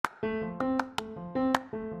Hello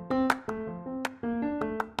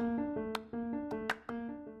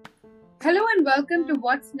and welcome to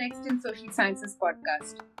What's Next in Social Sciences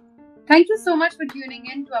podcast. Thank you so much for tuning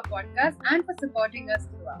in to our podcast and for supporting us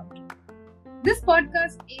throughout. This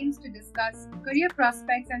podcast aims to discuss career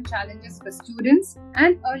prospects and challenges for students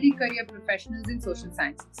and early career professionals in social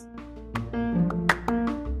sciences.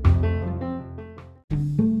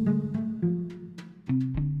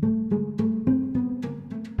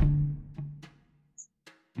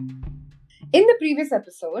 In the previous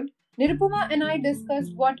episode, Nirupama and I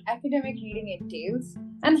discussed what academic reading entails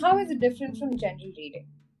and how is it different from general reading.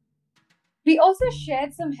 We also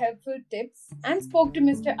shared some helpful tips and spoke to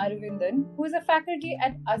Mr. Aravindan, who is a faculty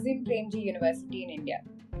at Azim Premji University in India.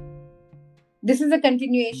 This is a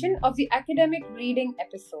continuation of the academic reading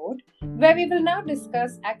episode, where we will now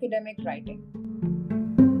discuss academic writing.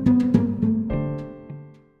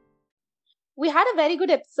 We had a very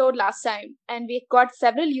good episode last time, and we got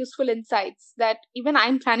several useful insights that even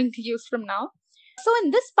I'm planning to use from now. So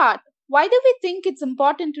in this part, why do we think it's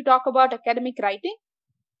important to talk about academic writing?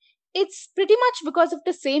 It's pretty much because of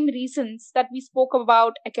the same reasons that we spoke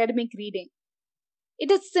about academic reading.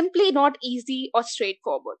 It is simply not easy or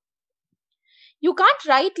straightforward. You can't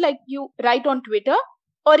write like you write on Twitter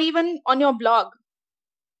or even on your blog.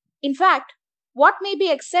 In fact, what may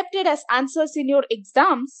be accepted as answers in your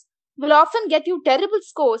exams will often get you terrible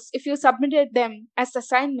scores if you submitted them as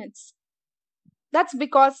assignments. That's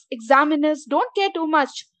because examiners don't care too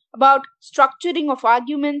much about structuring of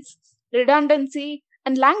arguments, redundancy,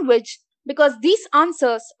 and language because these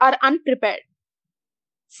answers are unprepared.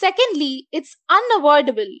 Secondly, it's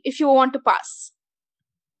unavoidable if you want to pass.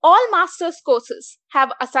 All master's courses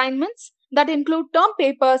have assignments that include term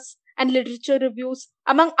papers and literature reviews,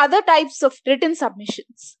 among other types of written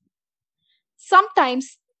submissions.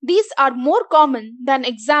 Sometimes these are more common than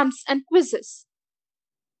exams and quizzes.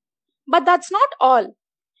 But that's not all.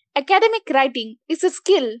 Academic writing is a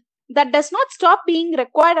skill that does not stop being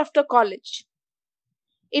required after college.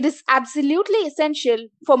 It is absolutely essential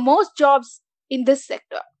for most jobs in this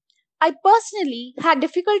sector. I personally had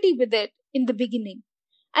difficulty with it in the beginning,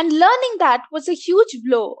 and learning that was a huge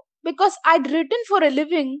blow because I'd written for a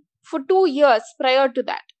living for 2 years prior to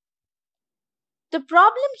that. The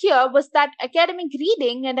problem here was that academic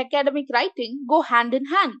reading and academic writing go hand in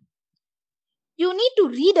hand. You need to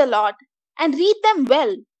read a lot and read them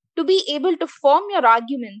well to be able to form your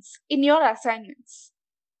arguments in your assignments.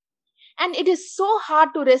 And it is so hard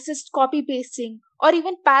to resist copy pasting or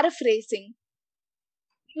even paraphrasing.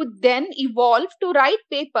 You then evolve to write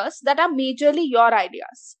papers that are majorly your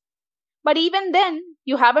ideas. But even then,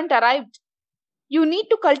 you haven't arrived. You need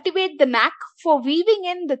to cultivate the knack for weaving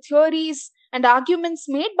in the theories and arguments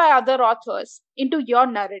made by other authors into your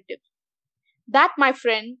narrative. That, my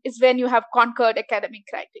friend, is when you have conquered academic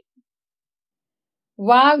writing.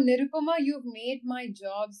 Wow, Nirupama, you've made my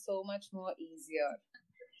job so much more easier.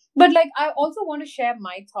 But I also want to share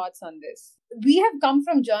my thoughts on this. We have come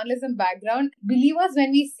from journalism background. Believe us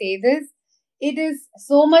when we say this, it is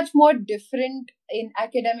so much more different in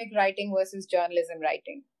academic writing versus journalism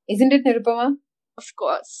writing. Isn't it, Nirupama? Of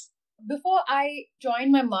course. Before I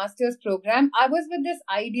joined my master's program, I was with this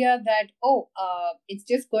idea that, it's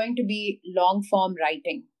just going to be long form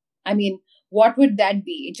writing. I mean, what would that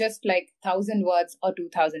be? Just like 1,000 words or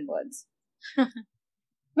 2,000 words.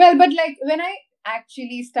 Well, but when I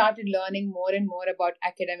actually started learning more and more about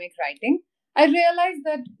academic writing, I realized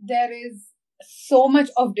that there is so much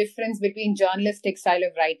of difference between journalistic style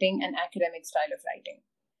of writing and academic style of writing.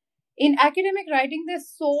 In academic writing, there's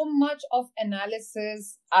so much of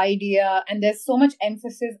analysis, idea, and there's so much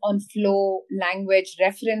emphasis on flow, language,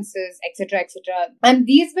 references, etc., etc. And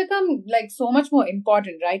these become so much more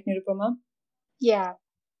important, right, Nirupama? Yeah.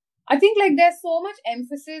 I think there's so much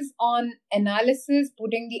emphasis on analysis,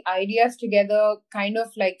 putting the ideas together, kind of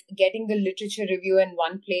getting the literature review in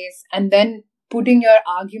one place and then putting your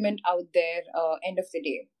argument out there end of the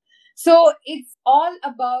day. So it's all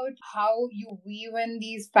about how you weave in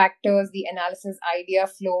these factors, the analysis, idea,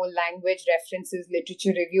 flow, language, references,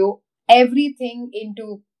 literature review, everything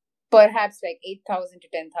into perhaps 8,000 to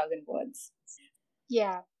 10,000 words.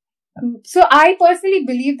 Yeah. So I personally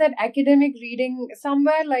believe that academic reading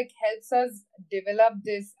somewhere helps us develop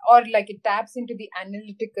this, or it taps into the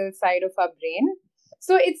analytical side of our brain.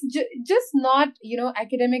 So it's just not,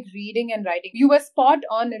 academic reading and writing. You were spot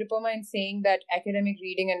on, Nirupama, in saying that academic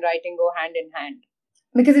reading and writing go hand in hand.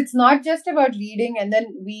 Because it's not just about reading and then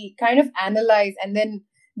we kind of analyze, and then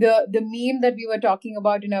the meme that we were talking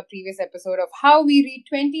about in our previous episode of how we read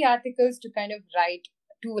 20 articles to kind of write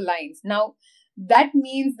 2 lines. Now, that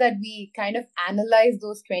means that we kind of analyze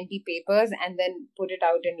those 20 papers and then put it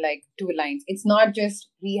out in like 2 lines. It's not just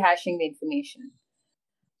rehashing the information.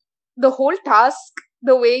 The whole task,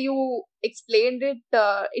 the way you explained it,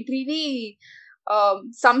 it really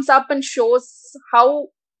sums up and shows how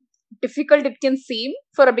difficult it can seem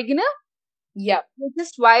for a beginner. Yeah. Which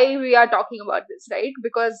is why we are talking about this, right?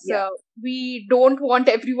 Because we don't want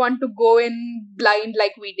everyone to go in blind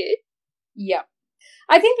like we did. Yeah.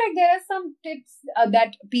 I think like there are some tips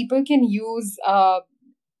that people can use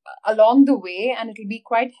along the way, and it'll be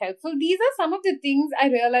quite helpful. These are some of the things I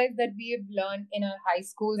realized that we have learned in our high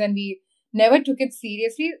schools and we never took it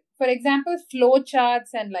seriously. For example, flow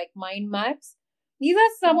charts and like mind maps. These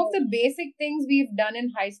are some of the basic things we've done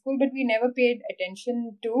in high school, but we never paid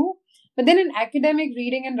attention to. But then in academic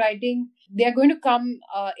reading and writing, they are going to come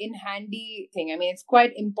in handy thing. I mean, it's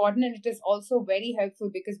quite important, and it is also very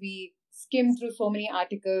helpful because we skim through so many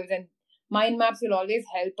articles, and mind maps will always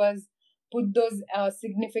help us put those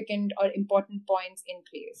significant or important points in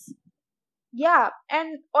place. Yeah,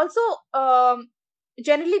 and also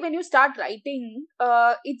generally when you start writing,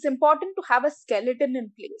 it's important to have a skeleton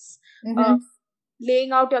in place.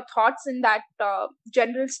 Laying out your thoughts in that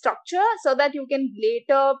general structure so that you can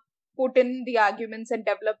later put in the arguments and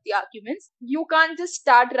develop the arguments. You can't just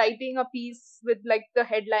start writing a piece with like the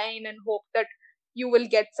headline and hope that you will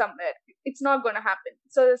get somewhere. It's not going to happen.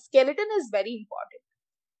 So the skeleton is very important.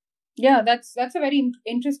 Yeah, that's a very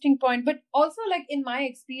interesting point. But also, like in my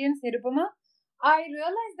experience, Nirupama, I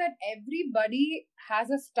realized that everybody has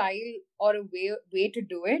a style or a way to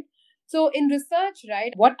do it. So in research,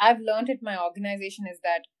 right, what I've learned at my organization is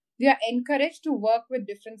that we are encouraged to work with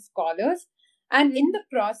different scholars. And in the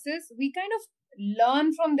process, we kind of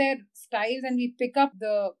learn from their styles and we pick up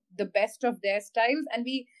the best of their styles, and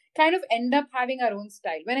we kind of end up having our own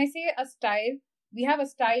style. When I say a style, we have a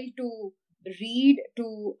style to read,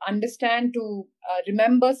 to understand, to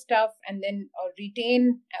remember stuff, and then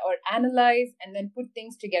retain or analyze, and then put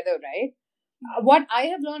things together, right? What I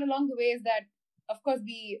have learned along the way is that, of course,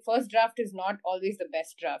 the first draft is not always the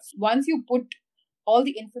best draft. Once you put all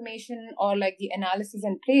the information or like the analysis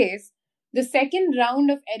in place, the second round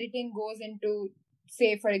of editing goes into,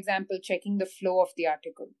 say, for example, checking the flow of the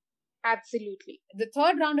article. Absolutely. The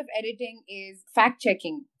third round of editing is fact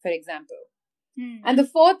checking, for example. And the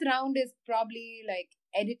fourth round is probably like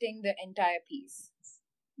editing the entire piece.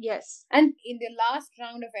 Yes. And in the last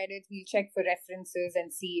round of edits, we'll check for references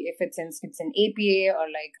and see if it's in APA or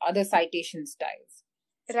like other citation styles.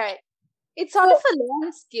 Right. It's sort of a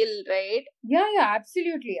long skill, right? Yeah,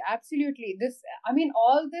 absolutely. Absolutely.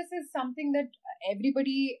 All this is something that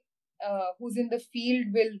everybody who's in the field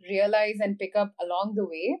will realize and pick up along the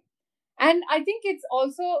way. And I think it's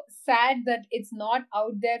also sad that it's not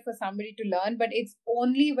out there for somebody to learn, but it's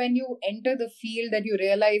only when you enter the field that you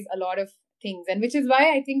realize a lot of things. And which is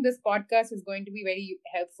why I think this podcast is going to be very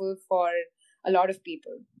helpful for a lot of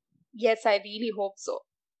people. Yes, I really hope so.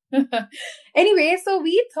 Anyway, so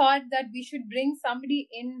we thought that we should bring somebody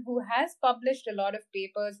in who has published a lot of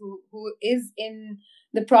papers, who is in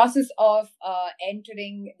the process of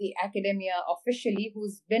entering the academia officially,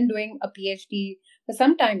 who's been doing a PhD for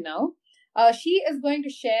some time now. She is going to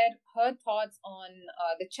share her thoughts on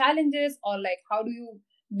the challenges, or like how do you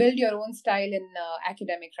build your own style in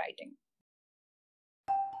academic writing.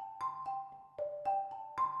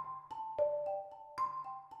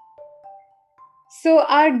 So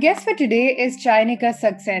our guest for today is Chainika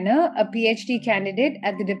Saxena, a PhD candidate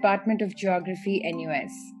at the Department of Geography,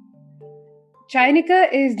 NUS. Chainika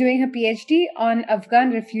is doing her PhD on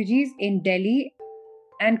Afghan refugees in Delhi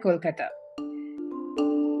and Kolkata.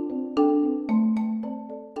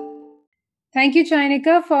 Thank you,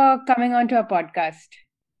 Chainika, for coming on to our podcast.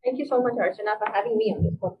 Thank you so much, Archana, for having me on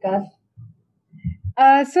this podcast.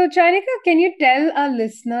 So, Chainika, can you tell our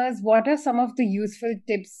listeners what are some of the useful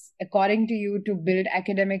tips, according to you, to build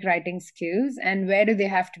academic writing skills, and where do they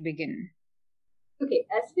have to begin? Okay,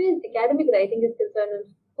 as far as academic writing is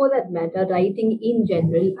concerned, for that matter, writing in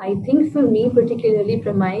general, I think for me, particularly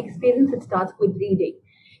from my experience, it starts with reading.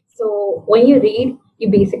 So when you read, you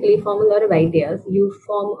basically form a lot of ideas. You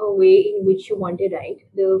form a way in which you want to write.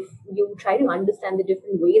 You try to understand the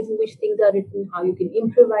different ways in which things are written, how you can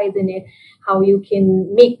improvise in it, how you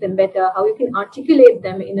can make them better, how you can articulate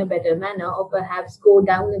them in a better manner, or perhaps go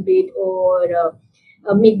down a bit, or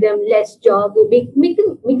make them less jog, make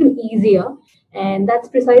them easier. And that's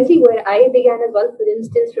precisely where I began as well. For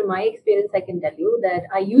instance, from my experience, I can tell you that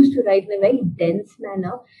I used to write in a very dense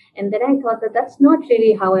manner. And then I thought that that's not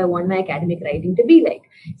really how I want my academic writing to be like.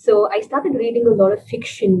 So I started reading a lot of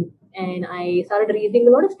fiction and I started reading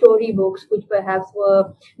a lot of storybooks, which perhaps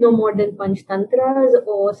were no more than Panchtantras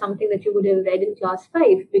or something that you would have read in class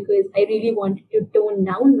 5, because I really wanted to tone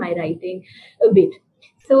down my writing a bit.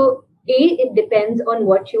 So, it depends on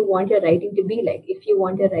what you want your writing to be like. If you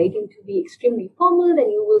want your writing to be extremely formal, then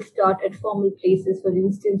you will start at formal places, for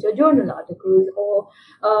instance, your journal articles, or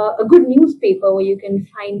a good newspaper where you can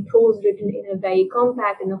find prose written in a very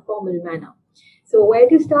compact and a formal manner. So where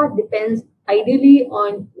to start depends ideally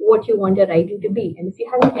on what you want your writing to be. And if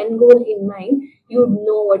you have an end goal in mind, you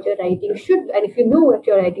know what your writing should, and if you know what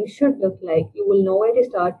your writing should look like, you will know where to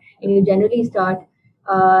start, and you generally start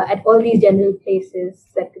at all these general places.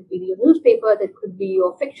 That could be your newspaper, that could be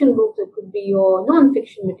your fiction books, that could be your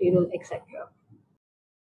non-fiction material, etc.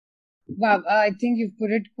 Wow, I think you've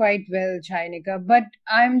put it quite well, Chainika. But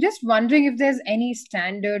I'm just wondering if there's any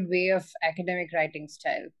standard way of academic writing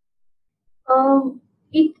style.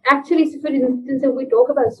 It actually, so for instance, if we talk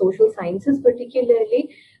about social sciences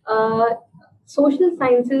particularly, uh, social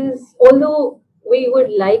sciences, although we would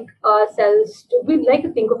like ourselves to, we'd like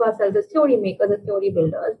to think of ourselves as story makers, as story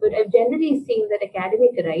builders, but I've generally seen that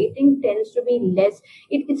academic writing tends to be less,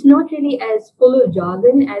 it's not really as full of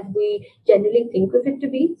jargon as we generally think of it to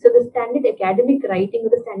be. So the standard academic writing or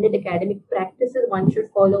the standard academic practices one should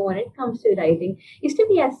follow when it comes to writing is to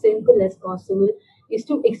be as simple as possible, is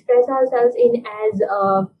to express ourselves in as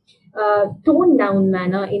toned down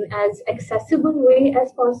manner, in as accessible way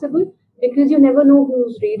as possible, because you never know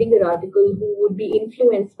who's reading your article who would be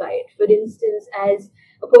influenced by it. For instance, as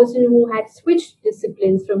a person who had switched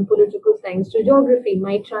disciplines from political science to geography,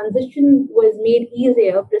 my transition was made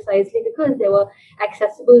easier precisely because there were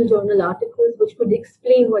accessible journal articles which could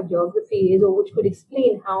explain what geography is, or which could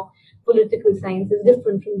explain how political science is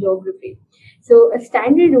different from geography. So, a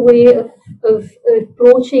standard way of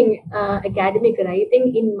approaching academic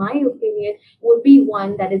writing, in my opinion, would be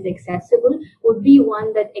one that is accessible, would be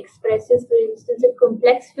one that expresses, for instance, a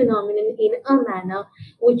complex phenomenon in a manner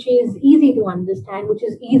which is easy to understand, which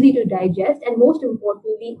is easy to digest, and most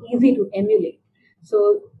importantly, easy to emulate.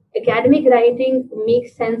 So, academic writing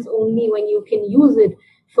makes sense only when you can use it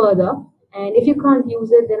further. And if you can't use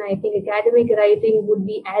it, then I think academic writing would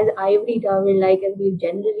be as ivory tower like as we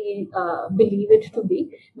generally believe it to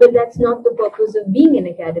be. But that's not the purpose of being in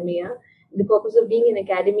academia. The purpose of being in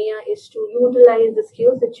academia is to utilize the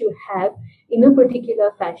skills that you have in a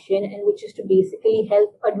particular fashion, and which is to basically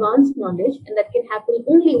help advance knowledge. And that can happen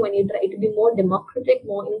only when you try to be more democratic,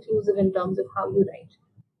 more inclusive in terms of how you write.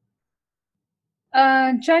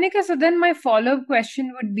 Chanika, so then my follow-up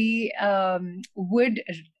question would be, would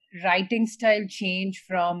writing style change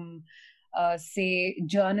from, say,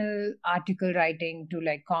 journal article writing to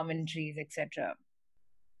like commentaries, etc.?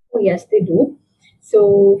 Oh, yes, they do.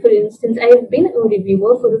 So, for instance, I've been a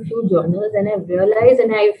reviewer for a few journals, and I've realized,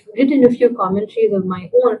 and I've written a few commentaries of my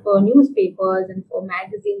own for newspapers and for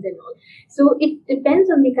magazines and all. So, it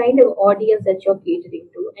depends on the kind of audience that you're catering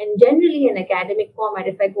to. And generally, in academic format,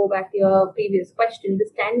 if I go back to your previous question, the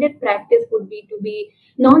standard practice would be to be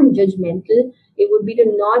non judgmental. It would be to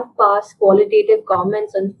not pass qualitative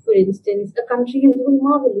comments on, for instance, the country is doing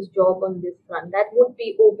marvelous job on this front. That would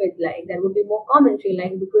be obit like, that would be more commentary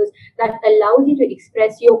like, because that allows you to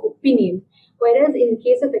express your opinion. Whereas in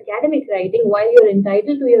case of academic writing, while you're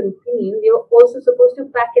entitled to your opinion, you're also supposed to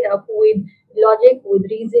back it up with logic, with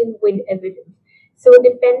reason, with evidence. So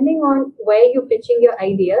depending on where you're pitching your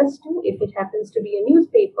ideas to, if it happens to be a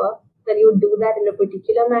newspaper, then you would do that in a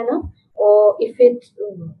particular manner, or if it's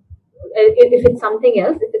something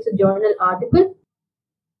else, if it's a journal article,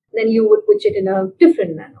 then you would pitch it in a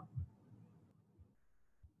different manner.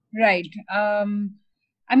 Right.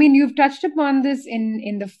 I mean, you've touched upon this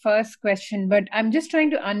in the first question, but I'm just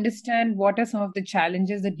trying to understand what are some of the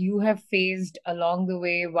challenges that you have faced along the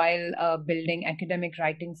way while building academic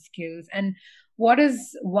writing skills, and what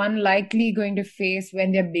is one likely going to face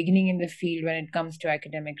when they're beginning in the field when it comes to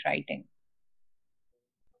academic writing?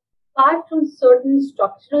 Apart from certain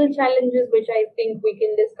structural challenges, which I think we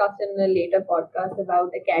can discuss in a later podcast about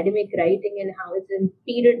academic writing and how it's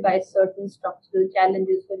impeded by certain structural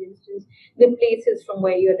challenges, for instance, the places from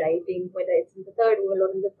where you're writing, whether it's in the third world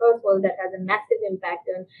or in the first world, that has a massive impact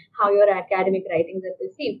on how your academic writings are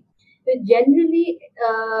perceived. But generally,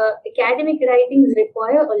 academic writings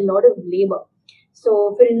require a lot of labor.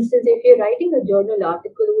 So, for instance, if you're writing a journal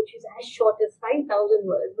article which is as short as 5,000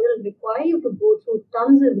 words, it will require you to go through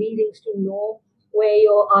tons of readings to know where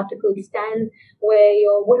your article stands,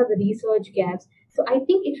 what are the research gaps. So, I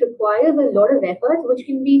think it requires a lot of effort, which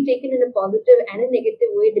can be taken in a positive and a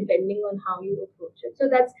negative way depending on how you approach it. So,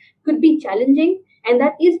 that could be challenging, And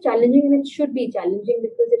that is challenging, and it should be challenging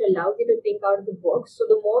because it allows you to think out of the box. So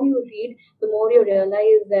the more you read, the more you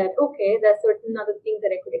realize that, okay, there's certain other things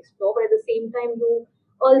that I could explore, but at the same time, you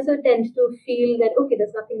also tend to feel that, okay,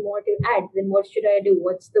 there's nothing more to add. Then what should I do?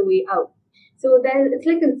 What's the way out? So it's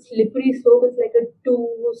like a slippery slope. It's like a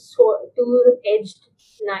two-edged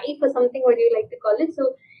knife or something. What do you like to call it?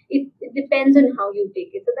 So it depends on how you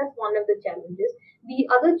take it. So that's one of the challenges. The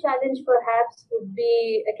other challenge perhaps would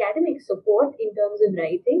be academic support in terms of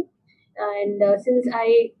writing. And since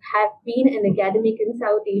I have been an academic in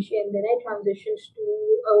South Asia, and then I transitioned to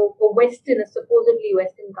a supposedly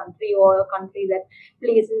Western country, or a country that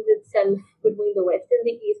places itself between the West and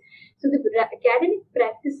the East. So the academic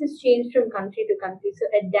practices change from country to country. So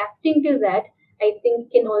adapting to that, I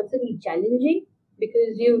think, can also be challenging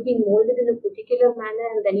because you've been molded in a particular manner,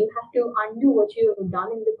 and then you have to undo what you have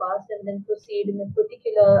done in the past and then proceed in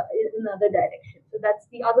another direction. So that's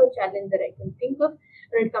the other challenge that I can think of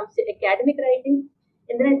when it comes to academic writing.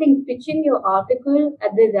 And then I think pitching your article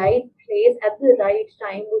at the right place at the right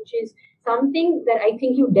time, which is something that I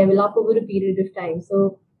think you develop over a period of time.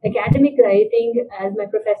 So academic writing, as my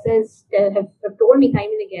professors have told me time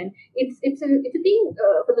and again, it's a thing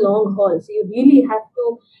for the long haul. So you really have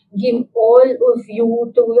to give all of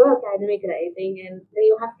you to your academic writing, and then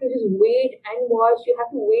you have to just wait and watch. You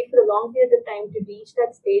have to wait for a long period of time to reach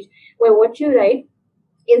that stage where what you write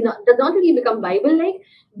does not really become Bible-like,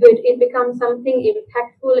 but it becomes something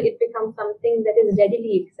impactful. It becomes something that is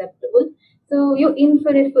readily acceptable. So you're in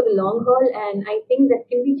for it for the long haul, and I think that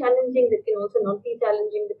can be challenging. That can also not be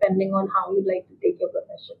challenging depending on how you'd like to take your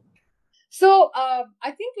profession. So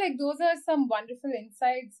I think those are some wonderful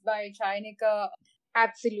insights by Chaynika.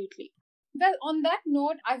 Absolutely. Well, on that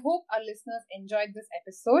note, I hope our listeners enjoyed this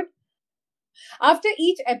episode. After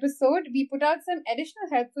each episode, we put out some additional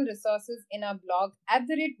helpful resources in our blog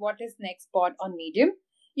 @whatisnextpod on Medium.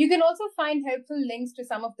 You can also find helpful links to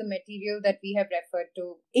some of the material that we have referred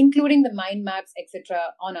to, including the mind maps,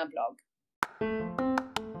 etc., on our blog.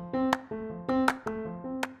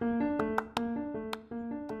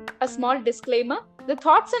 A small disclaimer: the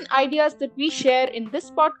thoughts and ideas that we share in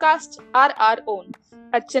this podcast are our own,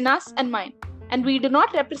 Archana's and mine, and we do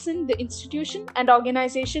not represent the institution and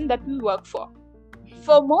organization that we work for.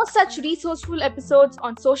 For more such resourceful episodes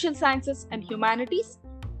on social sciences and humanities,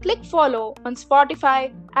 click follow on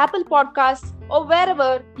Spotify, Apple Podcasts, or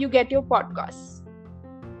wherever you get your podcasts.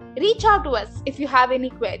 Reach out to us if you have any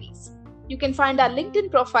queries. You can find our LinkedIn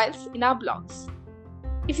profiles in our blogs.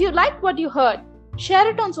 If you liked what you heard, share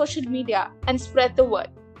it on social media and spread the word.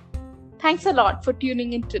 Thanks a lot for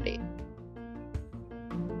tuning in today.